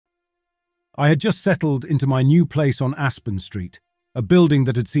I had just settled into my new place on Aspen Street, a building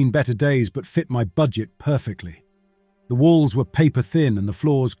that had seen better days but fit my budget perfectly. The walls were paper-thin and the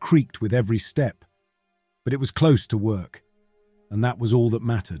floors creaked with every step. But it was close to work, and that was all that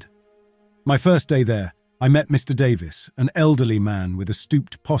mattered. My first day there, I met Mr. Davis, an elderly man with a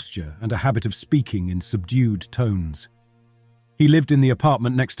stooped posture and a habit of speaking in subdued tones. He lived in the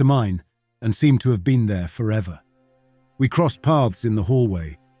apartment next to mine and seemed to have been there forever. We crossed paths in the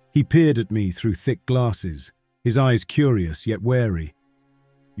hallway. He peered at me through thick glasses, his eyes curious yet wary.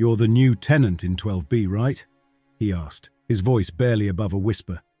 "You're the new tenant in 12B, right?" he asked, his voice barely above a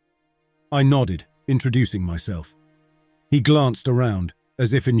whisper. I nodded, introducing myself. He glanced around,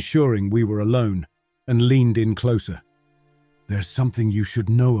 as if ensuring we were alone, and leaned in closer. "There's something you should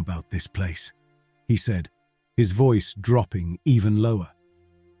know about this place," he said, his voice dropping even lower.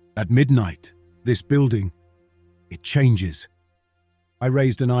 "At midnight, this building, it changes." I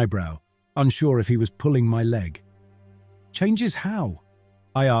raised an eyebrow, unsure if he was pulling my leg. "Changes how?"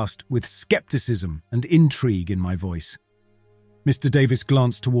 I asked with skepticism and intrigue in my voice. Mr. Davis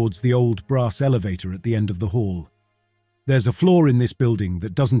glanced towards the old brass elevator at the end of the hall. "There's a floor in this building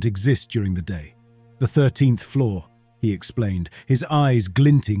that doesn't exist during the day. The 13th floor," he explained, his eyes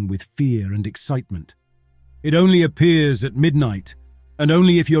glinting with fear and excitement. "It only appears at midnight, and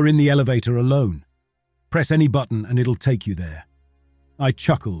only if you're in the elevator alone. Press any button and it'll take you there." I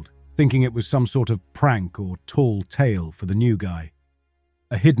chuckled, thinking it was some sort of prank or tall tale for the new guy.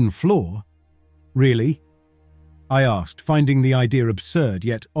 "A hidden floor? Really?" I asked, finding the idea absurd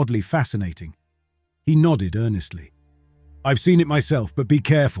yet oddly fascinating. He nodded earnestly. "I've seen it myself, but be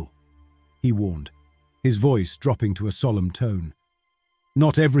careful," he warned, his voice dropping to a solemn tone.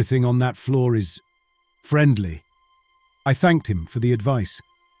 "Not everything on that floor is friendly." I thanked him for the advice,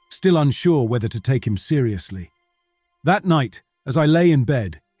 still unsure whether to take him seriously. That night, as I lay in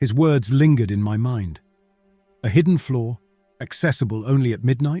bed, his words lingered in my mind. A hidden floor, accessible only at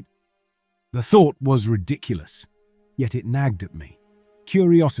midnight? The thought was ridiculous, yet it nagged at me.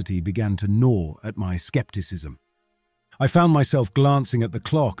 Curiosity began to gnaw at my skepticism. I found myself glancing at the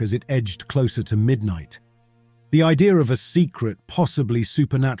clock as it edged closer to midnight. The idea of a secret, possibly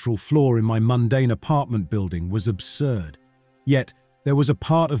supernatural floor in my mundane apartment building was absurd. Yet, there was a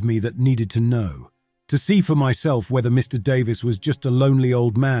part of me that needed to know, to see for myself whether Mr. Davis was just a lonely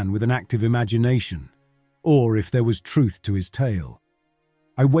old man with an active imagination, or if there was truth to his tale.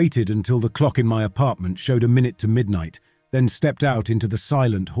 I waited until the clock in my apartment showed a minute to midnight, then stepped out into the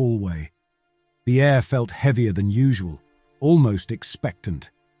silent hallway. The air felt heavier than usual, almost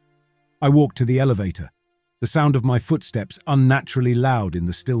expectant. I walked to the elevator, the sound of my footsteps unnaturally loud in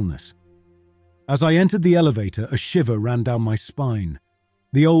the stillness. As I entered the elevator, a shiver ran down my spine.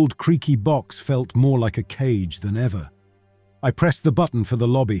 The old creaky box felt more like a cage than ever. I pressed the button for the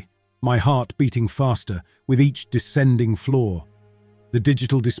lobby, my heart beating faster with each descending floor. The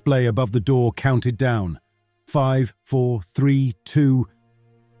digital display above the door counted down. 5, 4, 3, 2.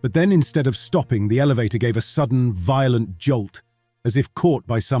 But then instead of stopping, the elevator gave a sudden, violent jolt, as if caught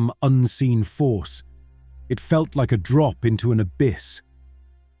by some unseen force. It felt like a drop into an abyss.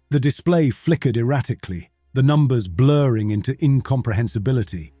 The display flickered erratically, the numbers blurring into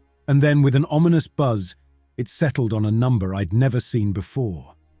incomprehensibility, and then with an ominous buzz, it settled on a number I'd never seen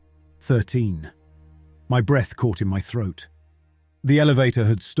before. 13. My breath caught in my throat. The elevator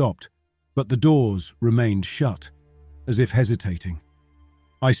had stopped, but the doors remained shut, as if hesitating.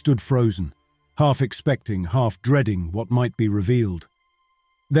 I stood frozen, half expecting, half dreading what might be revealed.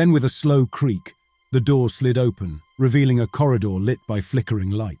 Then with a slow creak, the door slid open, revealing a corridor lit by flickering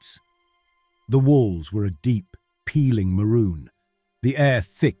lights. The walls were a deep, peeling maroon, the air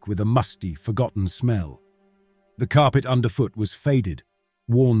thick with a musty, forgotten smell. The carpet underfoot was faded,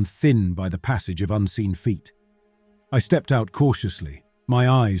 worn thin by the passage of unseen feet. I stepped out cautiously, my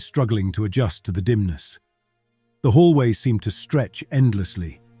eyes struggling to adjust to the dimness. The hallways seemed to stretch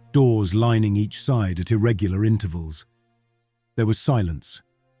endlessly, doors lining each side at irregular intervals. There was silence,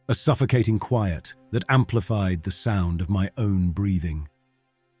 a suffocating quiet that amplified the sound of my own breathing.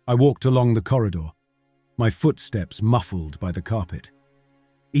 I walked along the corridor, my footsteps muffled by the carpet.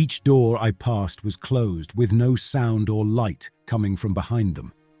 Each door I passed was closed, with no sound or light coming from behind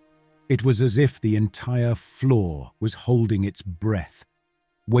them. It was as if the entire floor was holding its breath,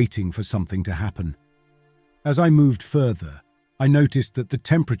 waiting for something to happen. As I moved further, I noticed that the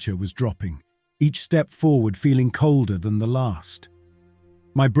temperature was dropping, each step forward feeling colder than the last.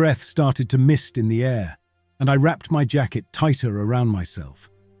 My breath started to mist in the air, and I wrapped my jacket tighter around myself.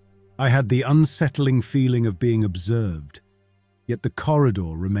 I had the unsettling feeling of being observed, yet the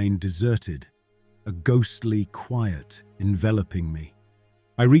corridor remained deserted, a ghostly quiet enveloping me.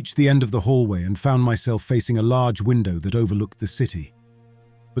 I reached the end of the hallway and found myself facing a large window that overlooked the city.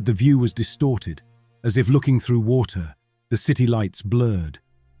 But the view was distorted, as if looking through water, the city lights blurred.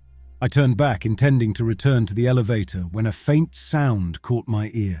 I turned back, intending to return to the elevator, when a faint sound caught my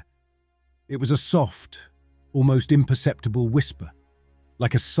ear. It was a soft, almost imperceptible whisper,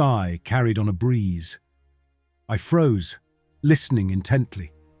 like a sigh carried on a breeze. I froze, listening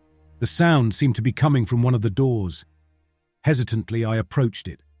intently. The sound seemed to be coming from one of the doors. Hesitantly, I approached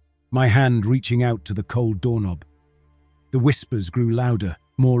it, my hand reaching out to the cold doorknob. The whispers grew louder,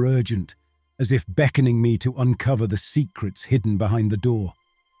 more urgent, as if beckoning me to uncover the secrets hidden behind the door.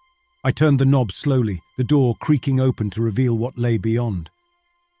 I turned the knob slowly, the door creaking open to reveal what lay beyond.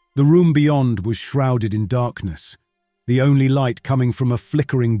 The room beyond was shrouded in darkness, the only light coming from a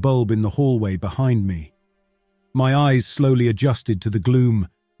flickering bulb in the hallway behind me. My eyes slowly adjusted to the gloom,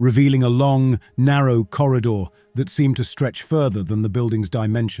 revealing a long, narrow corridor that seemed to stretch further than the building's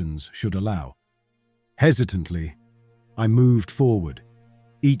dimensions should allow. Hesitantly, I moved forward,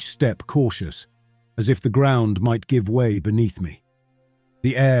 each step cautious, as if the ground might give way beneath me.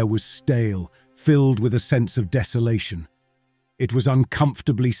 The air was stale, filled with a sense of desolation. It was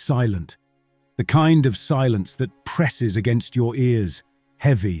uncomfortably silent, the kind of silence that presses against your ears,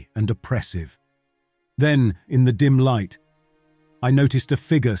 heavy and oppressive. Then, in the dim light, I noticed a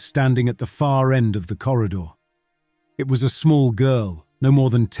figure standing at the far end of the corridor. It was a small girl, no more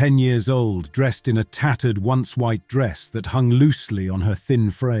than 10 years old, dressed in a tattered once-white dress that hung loosely on her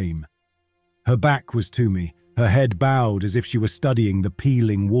thin frame. Her back was to me, her head bowed as if she were studying the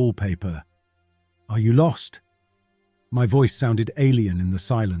peeling wallpaper. "Are you lost?" My voice sounded alien in the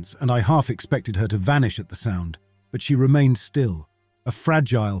silence, and I half expected her to vanish at the sound, but she remained still, a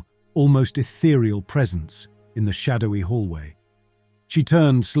fragile, almost ethereal presence in the shadowy hallway. She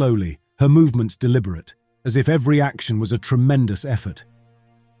turned slowly, her movements deliberate, as if every action was a tremendous effort.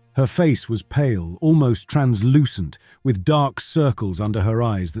 Her face was pale, almost translucent, with dark circles under her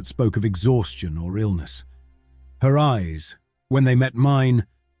eyes that spoke of exhaustion or illness. Her eyes, when they met mine,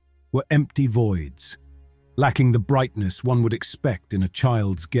 were empty voids, lacking the brightness one would expect in a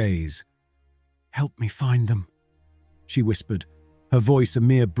child's gaze. "Help me find them," she whispered, her voice a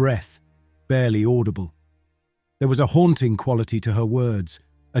mere breath, barely audible. There was a haunting quality to her words,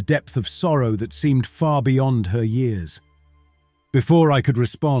 a depth of sorrow that seemed far beyond her years. Before I could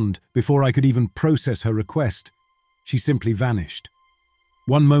respond, before I could even process her request, she simply vanished.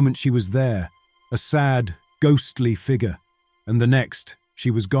 One moment she was there, a sad, ghostly figure, and the next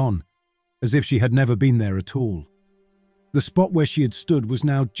she was gone, as if she had never been there at all. The spot where she had stood was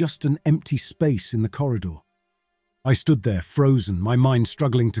now just an empty space in the corridor. I stood there, frozen, my mind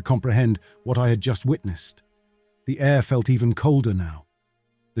struggling to comprehend what I had just witnessed. The air felt even colder now,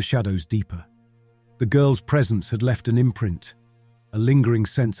 the shadows deeper. The girl's presence had left an imprint, a lingering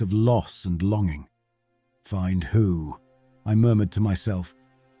sense of loss and longing. "Find who?" I murmured to myself,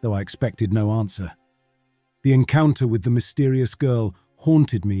 though I expected no answer. The encounter with the mysterious girl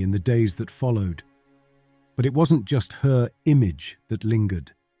haunted me in the days that followed. But it wasn't just her image that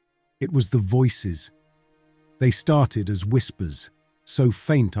lingered. It was the voices. They started as whispers, so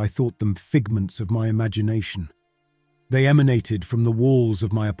faint I thought them figments of my imagination. They emanated from the walls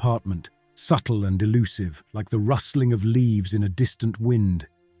of my apartment, subtle and elusive, like the rustling of leaves in a distant wind.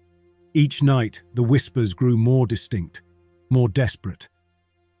 Each night, the whispers grew more distinct, more desperate.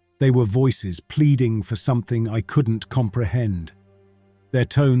 They were voices pleading for something I couldn't comprehend. Their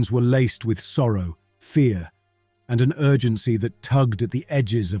tones were laced with sorrow, fear, and an urgency that tugged at the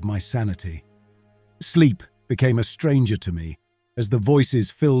edges of my sanity. Sleep became a stranger to me as the voices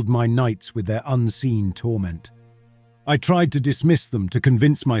filled my nights with their unseen torment. I tried to dismiss them, to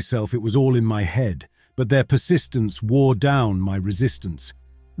convince myself it was all in my head, but their persistence wore down my resistance.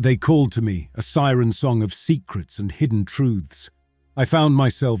 They called to me, a siren song of secrets and hidden truths. I found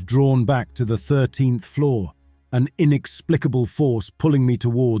myself drawn back to the 13th floor, an inexplicable force pulling me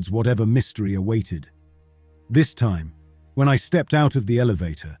towards whatever mystery awaited. This time, when I stepped out of the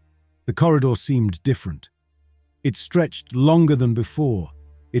elevator, the corridor seemed different. It stretched longer than before,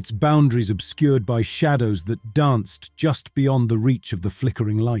 its boundaries obscured by shadows that danced just beyond the reach of the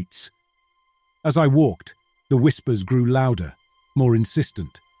flickering lights. As I walked, the whispers grew louder, more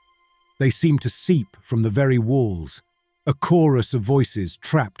insistent. They seemed to seep from the very walls, a chorus of voices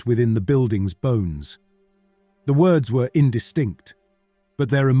trapped within the building's bones. The words were indistinct, but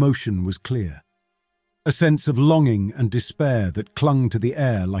their emotion was clear. A sense of longing and despair that clung to the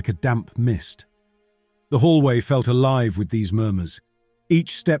air like a damp mist. The hallway felt alive with these murmurs,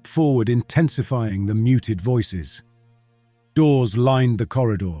 each step forward intensifying the muted voices. Doors lined the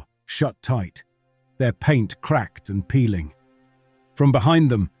corridor, shut tight, their paint cracked and peeling. From behind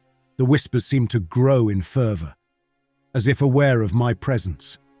them, the whispers seemed to grow in fervor, as if aware of my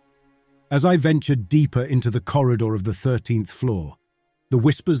presence. As I ventured deeper into the corridor of the 13th floor, the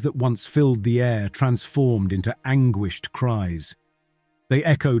whispers that once filled the air transformed into anguished cries. They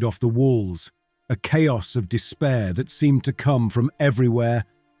echoed off the walls, a chaos of despair that seemed to come from everywhere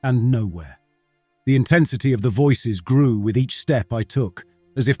and nowhere. The intensity of the voices grew with each step I took,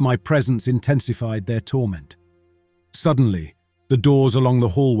 as if my presence intensified their torment. Suddenly, the doors along the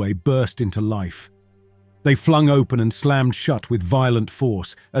hallway burst into life. They flung open and slammed shut with violent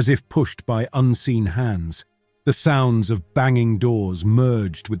force, as if pushed by unseen hands. The sounds of banging doors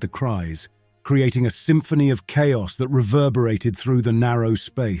merged with the cries, creating a symphony of chaos that reverberated through the narrow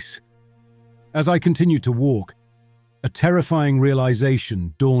space. As I continued to walk, a terrifying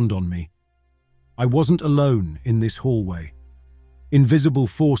realization dawned on me. I wasn't alone in this hallway. Invisible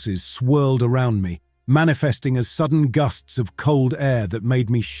forces swirled around me, manifesting as sudden gusts of cold air that made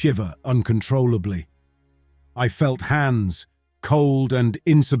me shiver uncontrollably. I felt hands, cold and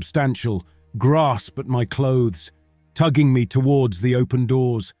insubstantial, grasp at my clothes, tugging me towards the open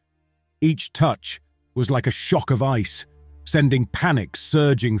doors. Each touch was like a shock of ice, sending panic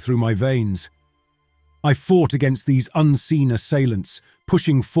surging through my veins. I fought against these unseen assailants,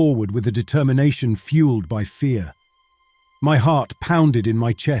 pushing forward with a determination fueled by fear. My heart pounded in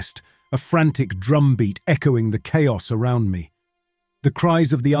my chest, a frantic drumbeat echoing the chaos around me. The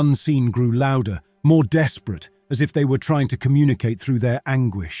cries of the unseen grew louder, more desperate, as if they were trying to communicate through their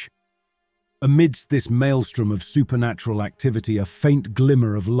anguish. Amidst this maelstrom of supernatural activity, a faint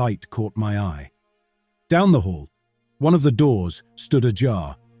glimmer of light caught my eye. Down the hall, one of the doors stood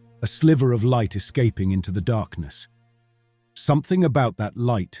ajar, a sliver of light escaping into the darkness. Something about that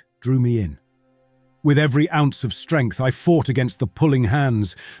light drew me in. With every ounce of strength, I fought against the pulling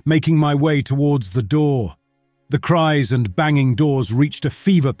hands, making my way towards the door. The cries and banging doors reached a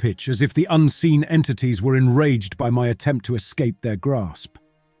fever pitch, as if the unseen entities were enraged by my attempt to escape their grasp.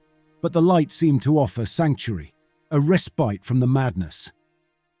 But the light seemed to offer sanctuary, a respite from the madness.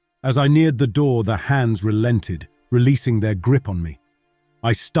 As I neared the door, the hands relented, releasing their grip on me.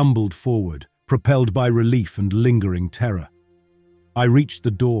 I stumbled forward, propelled by relief and lingering terror. I reached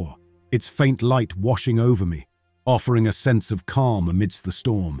the door, its faint light washing over me, offering a sense of calm amidst the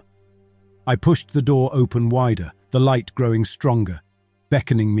storm. I pushed the door open wider, the light growing stronger,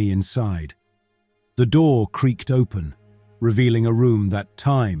 beckoning me inside. The door creaked open, revealing a room that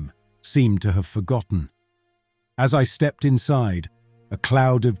time seemed to have forgotten. As I stepped inside, a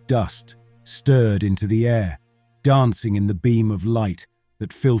cloud of dust stirred into the air, dancing in the beam of light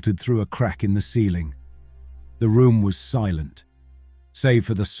that filtered through a crack in the ceiling. The room was silent, save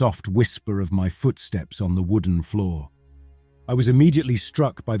for the soft whisper of my footsteps on the wooden floor. I was immediately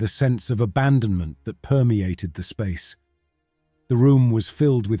struck by the sense of abandonment that permeated the space. The room was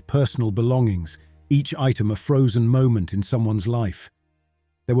filled with personal belongings, each item a frozen moment in someone's life.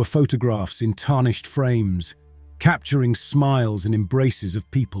 There were photographs in tarnished frames, capturing smiles and embraces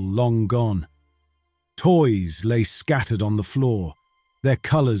of people long gone. Toys lay scattered on the floor, their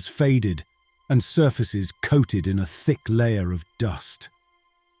colors faded and surfaces coated in a thick layer of dust.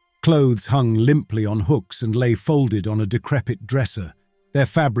 Clothes hung limply on hooks and lay folded on a decrepit dresser, their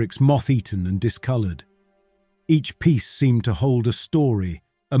fabrics moth-eaten and discolored. Each piece seemed to hold a story,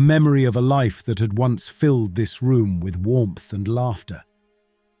 a memory of a life that had once filled this room with warmth and laughter.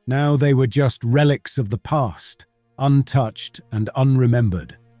 Now they were just relics of the past, untouched and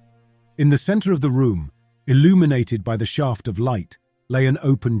unremembered. In the center of the room, illuminated by the shaft of light, lay an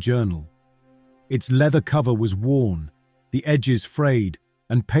open journal. Its leather cover was worn, the edges frayed,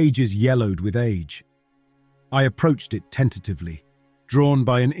 and pages yellowed with age. I approached it tentatively, drawn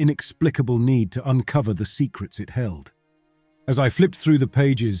by an inexplicable need to uncover the secrets it held. As I flipped through the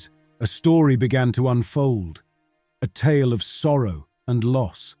pages, a story began to unfold, a tale of sorrow and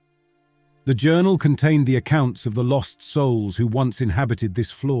loss. The journal contained the accounts of the lost souls who once inhabited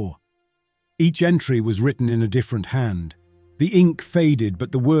this floor. Each entry was written in a different hand. The ink faded,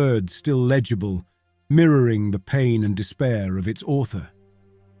 but the words still legible, mirroring the pain and despair of its author.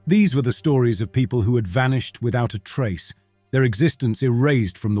 These were the stories of people who had vanished without a trace, their existence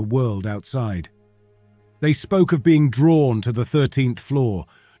erased from the world outside. They spoke of being drawn to the 13th floor,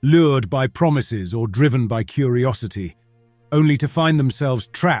 lured by promises or driven by curiosity, only to find themselves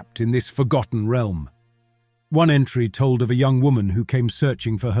trapped in this forgotten realm. One entry told of a young woman who came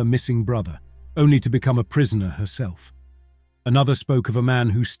searching for her missing brother, only to become a prisoner herself. Another spoke of a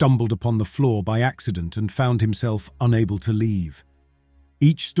man who stumbled upon the floor by accident and found himself unable to leave.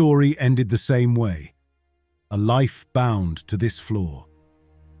 Each story ended the same way: a life bound to this floor,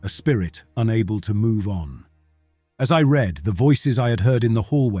 a spirit unable to move on. As I read, the voices I had heard in the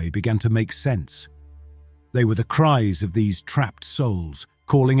hallway began to make sense. They were the cries of these trapped souls,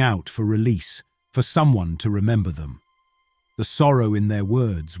 calling out for release, for someone to remember them. The sorrow in their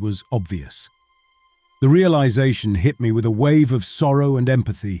words was obvious. The realization hit me with a wave of sorrow and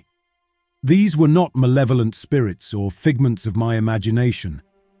empathy. These were not malevolent spirits or figments of my imagination.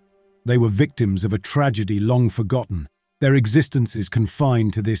 They were victims of a tragedy long forgotten, their existences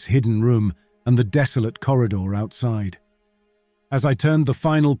confined to this hidden room and the desolate corridor outside. As I turned the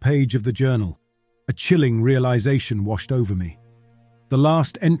final page of the journal, a chilling realization washed over me. The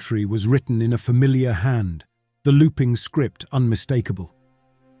last entry was written in a familiar hand, the looping script unmistakable.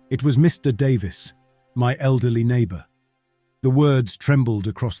 It was Mr. Davis, my elderly neighbour. The words trembled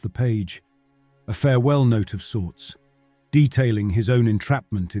across the page, a farewell note of sorts, detailing his own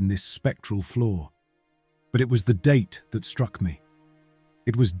entrapment in this spectral floor. But it was the date that struck me.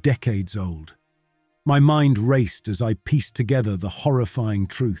 It was decades old. My mind raced as I pieced together the horrifying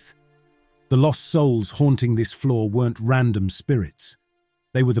truth. The lost souls haunting this floor weren't random spirits.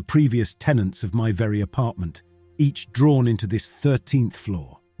 They were the previous tenants of my very apartment, each drawn into this 13th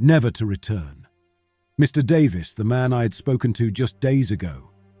floor, never to return. Mr. Davis, the man I had spoken to just days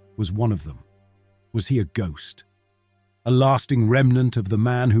ago, was one of them. Was he a ghost? A lasting remnant of the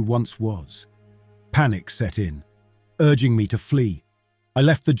man who once was? Panic set in, urging me to flee. I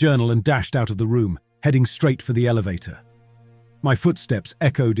left the journal and dashed out of the room, heading straight for the elevator. My footsteps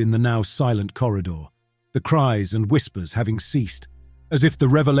echoed in the now silent corridor, the cries and whispers having ceased, as if the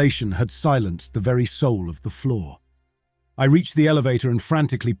revelation had silenced the very soul of the floor. I reached the elevator and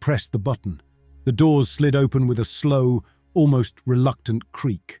frantically pressed the button. The doors slid open with a slow, almost reluctant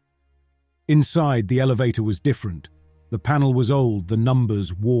creak. Inside, the elevator was different. The panel was old, the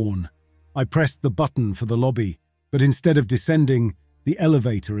numbers worn. I pressed the button for the lobby, but instead of descending, the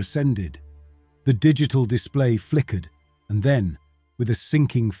elevator ascended. The digital display flickered, and then, with a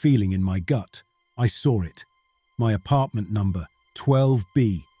sinking feeling in my gut, I saw it. My apartment number,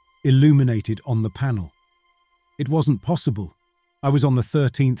 12B, illuminated on the panel. It wasn't possible. I was on the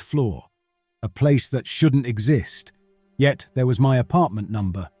 13th floor, a place that shouldn't exist, yet there was my apartment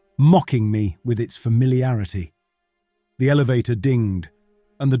number, mocking me with its familiarity. The elevator dinged,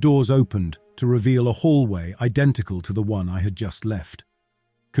 and the doors opened to reveal a hallway identical to the one I had just left.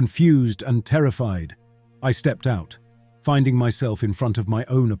 Confused and terrified, I stepped out, finding myself in front of my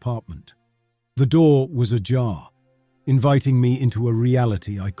own apartment. The door was ajar, inviting me into a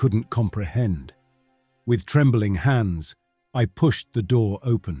reality I couldn't comprehend. With trembling hands, I pushed the door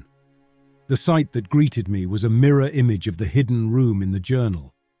open. The sight that greeted me was a mirror image of the hidden room in the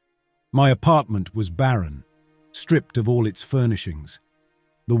journal. My apartment was barren, stripped of all its furnishings.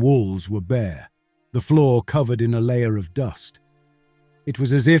 The walls were bare, the floor covered in a layer of dust. It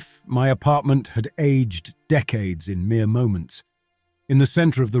was as if my apartment had aged decades in mere moments. In the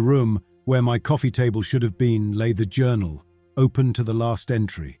center of the room, where my coffee table should have been, lay the journal, open to the last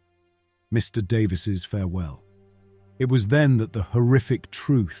entry, Mr. Davis's farewell. It was then that the horrific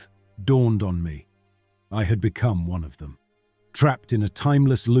truth dawned on me. I had become one of them. Trapped in a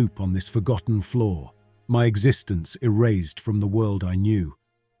timeless loop on this forgotten floor, my existence erased from the world I knew.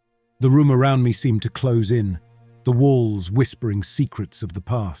 The room around me seemed to close in, the walls whispering secrets of the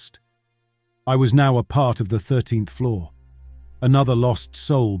past. I was now a part of the 13th floor, another lost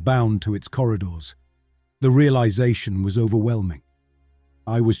soul bound to its corridors. The realization was overwhelming.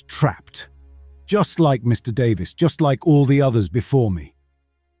 I was trapped, just like Mr. Davis, just like all the others before me.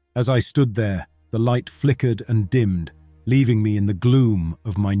 As I stood there, the light flickered and dimmed, leaving me in the gloom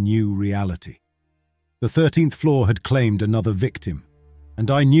of my new reality. The 13th floor had claimed another victim, and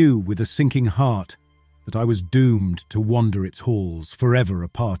I knew with a sinking heart that I was doomed to wander its halls, forever a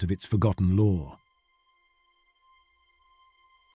part of its forgotten lore.